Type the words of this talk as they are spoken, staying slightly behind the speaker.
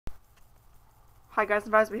Hi guys,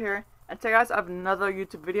 Advisor here, and today guys I have another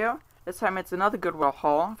YouTube video. This time it's another Goodwill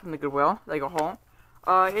haul from the Goodwill Lego haul.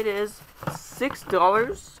 It is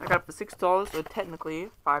 $6. I got it for $6, so technically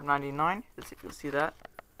 $5.99. Let's see if you can see that.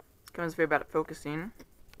 This camera's very bad at focusing.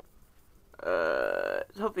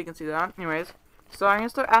 Hopefully you can see that. Anyways, so I'm gonna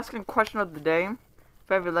start asking question of the day.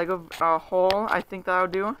 For every Lego haul, I think that I'll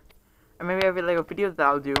do, and maybe every Lego video that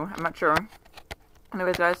I'll do. I'm not sure.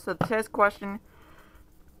 Anyways, guys, so today's question.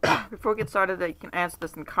 Before we get started, you can answer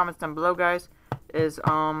this in the comments down below, guys. Is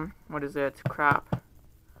what is it? Crap.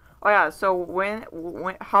 Oh yeah. So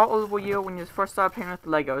how old were you when you first started playing with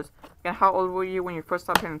Legos? And how old were you when you first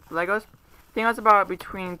started playing with Legos? I think I was about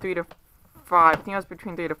between 3 to 5. I think I was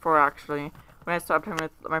between 3 to 4 actually when I started playing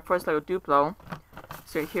with my first Lego Duplo.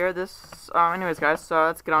 So here, this. Anyways, guys. So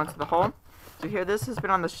let's get on to the haul. So here, this has been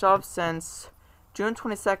on the shelf since June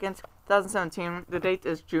 22nd, 2017. The date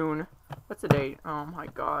is June. What's the date? Oh my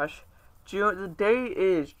gosh. June. The date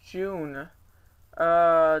is June.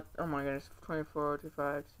 Oh my goodness. 24,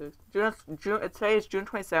 25, 6. June. Today is June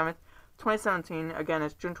 27th, 2017. Again,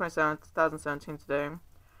 it's June 27th, 2017 today.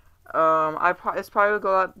 It's probably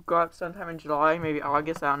will go up sometime in July, maybe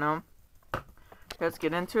August. I don't know. Let's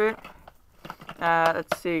get into it.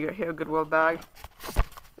 Let's see. Got here a Goodwill bag.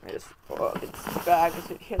 Let me just pull out this bag.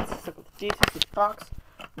 Here, let's look at the details of the box.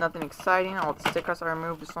 Nothing exciting. All the stickers are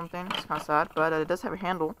removed or something. It's kind of sad, but it does have a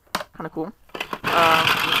handle. Kind of cool.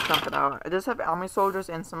 Let's dump it out. It does have army soldiers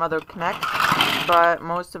and some other connects, but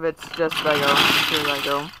most of it's just Lego. Pure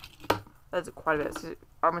Lego. That's quite a bit. See,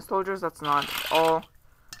 army soldiers. That's not all.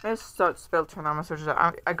 Let's start turn army soldiers.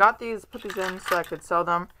 I got these, put these in so I could sell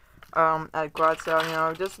them at garage sale. You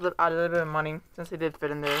know, just add a little bit of money since they did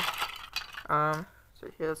fit in there. So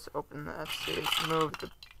here, let's open. Let's see. Let's move the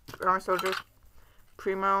army soldiers.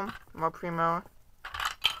 Primo, more Primo.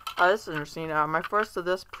 This is interesting. My first of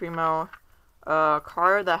this Primo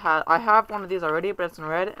car that I have one of these already, but it's in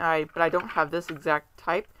red. But I don't have this exact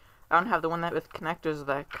type. I don't have the one that with connectors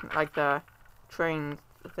that like the train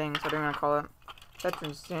things. I don't want to call it. That's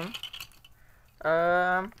interesting.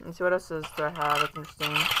 Let's see what else do I have. That's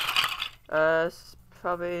interesting. This is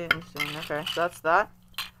probably interesting. Okay, so that's that.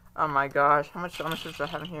 Oh my gosh, how much do I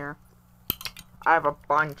have in here? I have a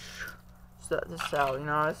bunch to sell, you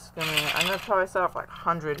know. I'm gonna probably sell it for like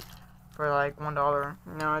 100 for like $1.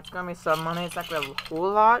 You know, it's gonna be some money. It's not gonna be a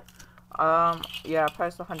whole lot. Yeah,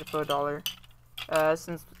 probably sell 100 for $1.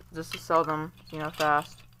 Since just to sell them, you know,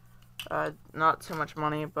 fast. Not too much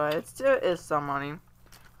money, but it still is some money.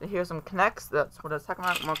 And here's some connects. That's what I was talking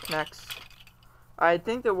about. More connects. I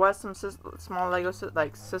think there was some small Lego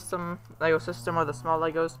Lego system or the small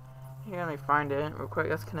Legos. Here, let me find it real quick.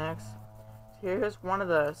 That's connects. Here's one of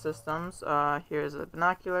the systems. Here's the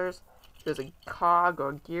binoculars. There's a cog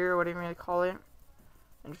or gear, whatever you call it.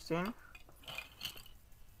 Interesting.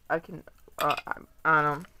 I don't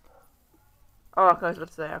know. Oh, okay, I was about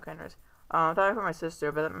to say. Okay, anyways. I thought I for my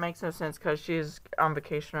sister, but that makes no sense because she's on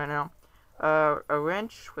vacation right now. A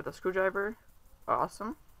wrench with a screwdriver.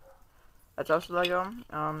 Awesome. That's also Lego.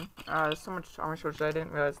 There's so much armor soldiers I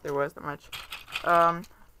didn't realize there was that much.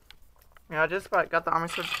 Yeah, I just got the army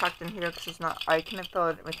soldiers packed in here because I couldn't fill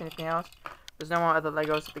it with anything else. There's no more other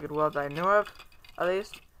Legos at the Goodwill that I knew of, at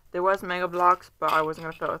least. There was Mega Blocks, but I wasn't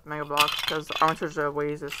going to fill it with Mega Blocks because army soldiers are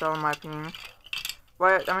ways to sell, in my opinion.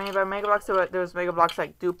 But, I mean, by Mega Blocks, there was Mega Blocks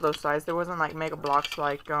like Duplo size. There wasn't like Mega Blocks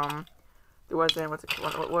like, there wasn't,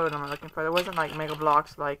 what am I looking for? There wasn't like Mega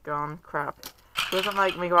Blocks like, crap. There wasn't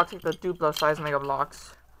like Mega Blocks like the Duplo size Mega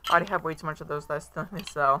Blocks. I already have way too much of those that I still need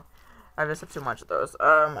to sell. I just have too much of those.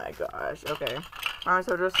 Oh my gosh. Okay. Alright,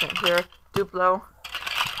 so just here. Duplo.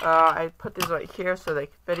 I put these right here so they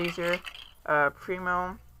can fit easier.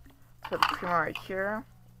 Primo. Put the Primo right here.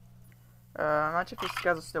 I'm not sure if you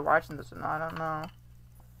guys are still watching this or not. I don't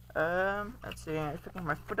know. Let's see. If I can get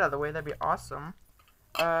my foot out of the way, that'd be awesome.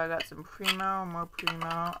 I got some Primo. More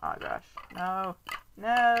Primo. Oh gosh. No.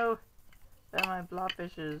 No. They're my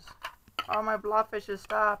blobfishes. Oh, my blobfishes,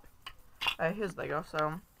 stop. Here's Lego,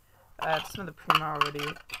 so. Some of the Primo already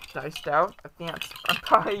diced out. I'm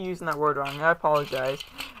probably using that word wrong. I apologize.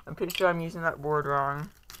 I'm pretty sure I'm using that word wrong.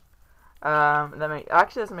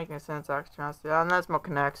 Actually doesn't make any sense, actually, honestly. And that's more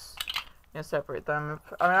connects. You separate them.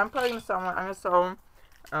 I mean, I'm probably gonna sell them.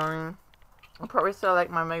 I'll probably sell like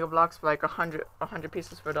my Mega Blocks for like 100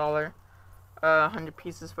 pieces for $1. 100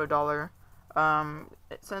 pieces for $1.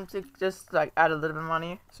 Since it just like add a little bit of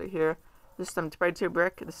money. So here, this is some 22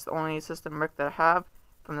 brick. This is the only system brick that I have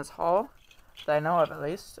from this haul that I know of, at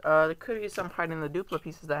least. There could be some hiding in the Duplo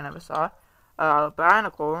pieces that I never saw.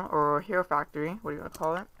 Bionicle or Hero Factory, what do you want to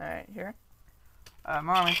call it? Alright, here.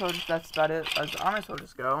 More army soldiers. That's about it as army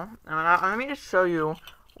soldiers go. And let me just show you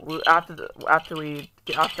after I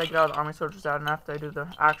get all the army soldiers out and after I do the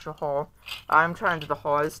actual haul. I'm trying to do the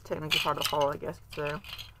haul. It's technically part of the haul, I guess you could say.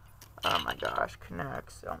 Oh my gosh,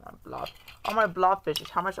 connects. Oh my blob fishes.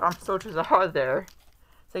 How much army soldiers are there?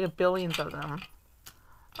 It's like billions of them.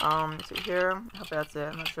 So here, I hope that's it.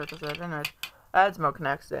 I'm not sure if that's it. Anyways, that's more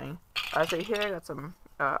connects thing. So here, got some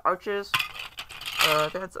archers. I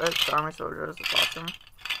think it's army soldiers. That's awesome.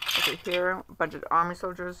 Okay, here, a bunch of army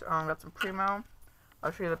soldiers. Got some primo.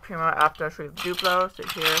 I'll show you the primo after I show you the duplo. So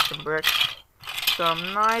here, some bricks.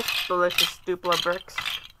 Some nice, delicious duplo bricks.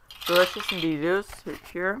 Delicious and delicious.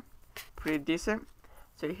 Here, pretty decent.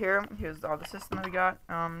 So here's all the system that we got.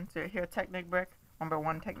 So here, Technic brick,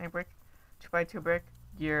 1x1 Technic brick, 2x2 brick,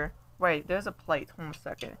 gear. Wait, there's a plate. Hold on a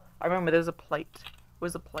second. I remember there's a plate.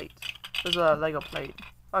 Where's the plate? There's a Lego plate.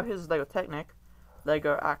 Oh, here's Lego Technic,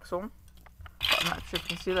 Lego axle. I'm not sure if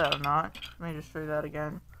you can see that or not. Let me just show you that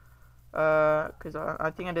again. Cause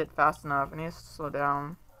I think I did it fast enough. I need to slow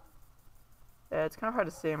down. Yeah, it's kind of hard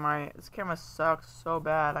to see. This camera sucks so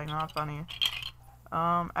bad. I know, it's funny.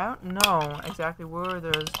 I don't know exactly where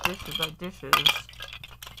there's dishes.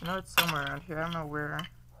 I know it's somewhere around here. I don't know where.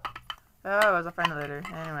 Oh, I'll find it later.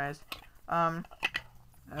 Anyways, if I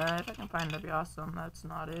can find it, that'd be awesome. That's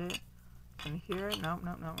not it. In here, nope.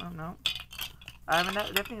 I would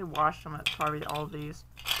definitely wash them. That's probably all of these.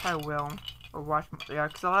 Probably will. Or wash them. Yeah,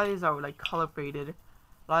 because a lot of these are like color faded.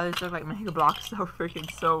 A lot of these look like Mega Blocks so freaking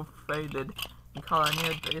so faded in color. I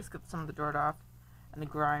need to just get some of the dirt off and the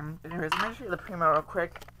grime. But anyways, I'm gonna show you the primo real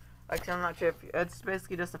quick. Actually, I'm not sure if it's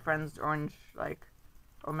basically just a friend's orange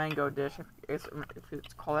or mango dish if you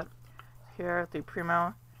call it. Here, the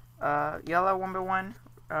primo, yellow 1x1,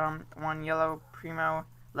 one yellow primo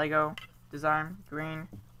Lego design, green,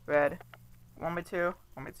 red, 1x2,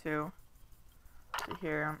 so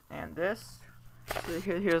here, and this. So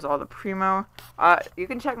here's all the primo. You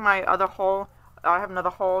can check my other haul. I have another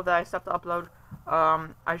haul that I still have to upload.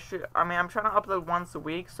 I'm trying to upload once a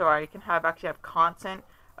week so I can actually have content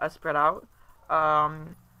spread out.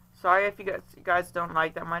 Sorry if you guys don't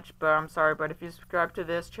like that much, but I'm sorry. But if you subscribe to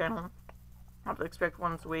this channel, I have to expect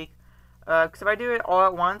once a week. Because if I do it all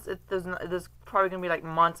at once, there's probably gonna be like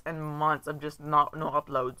months and months of just no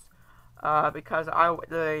uploads. Because I'll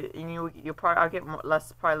get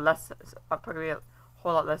a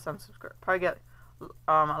whole lot less probably get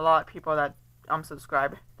a lot of people that are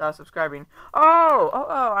subscribing.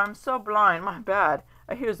 Oh, I'm so blind. My bad.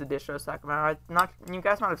 Here's the dish I was talking about. You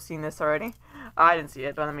guys might have seen this already. I didn't see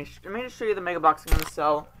it, but let me just show you the Mega Blocks I'm gonna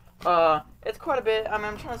sell. It's quite a bit. I'm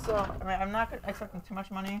trying to sell. I'm not expecting too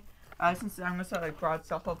much money. Since I'm gonna sell like broad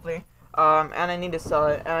sale hopefully. And I need to sell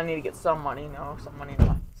it, and I need to get some money. Some money in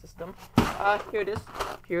my system. Here it is.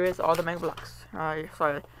 Here is all the Mega Blocks. Sorry,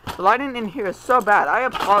 the lighting in here is so bad. I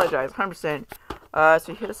apologize, 100%.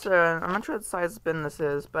 So here's I'm not sure what size bin this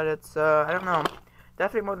is, but it's I don't know.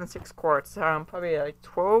 Definitely more than 6 quarts. Probably like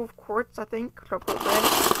 12 quarts, I think. 12 quarts in.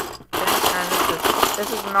 And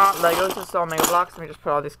this is not Legos. This is all Mega Blocks. Let me just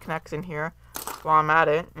put all these connects in here while I'm at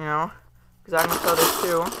it, because I'm gonna sell this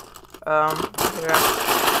too. Here,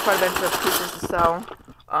 quite a bunch of pieces to sell.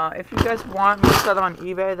 If you guys want me to sell them on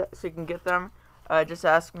eBay, so you can get them, just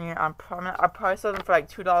ask me. I'll probably sell them for like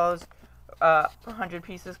 $2 per 100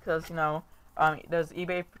 pieces, because there's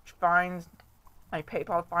eBay fines, like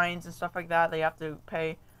PayPal fines and stuff like that. They have to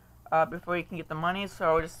pay before you can get the money.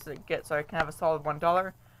 So so I can have a solid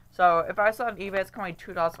 $1. So if I sell on eBay, it's going to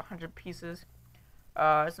be $2 for 100 pieces.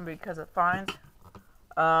 It's gonna be because of fines.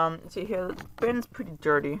 See here, the bin's pretty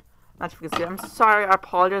dirty. Not sure if you can see. I'm sorry. I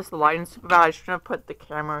apologize. The lighting's super bad. I shouldn't have put the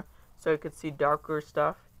camera so you could see darker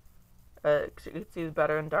stuff. So you could see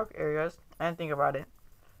better in dark areas. I didn't think about it.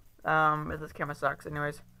 This camera sucks.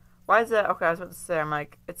 Anyways, why is that? Okay, I was about to say. I'm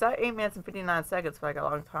like, it's at 8 minutes and 59 seconds for like a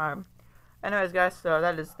long time. Anyways, guys, so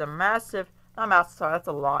that is the massive. Not massive. Sorry, that's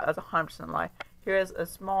a lot. That's 100% lie. Here is a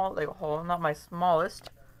small like hole. Not my smallest.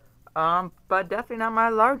 But definitely not my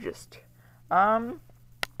largest.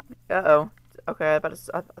 Uh-oh. Okay, I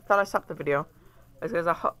thought I stopped the video. Guys,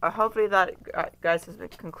 hopefully that guys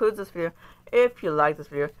concludes this video. If you like this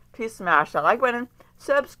video, please smash that like button,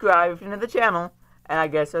 subscribe if you're new to the channel, and I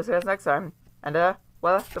guess I'll see you guys next time. And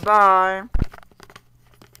well, goodbye.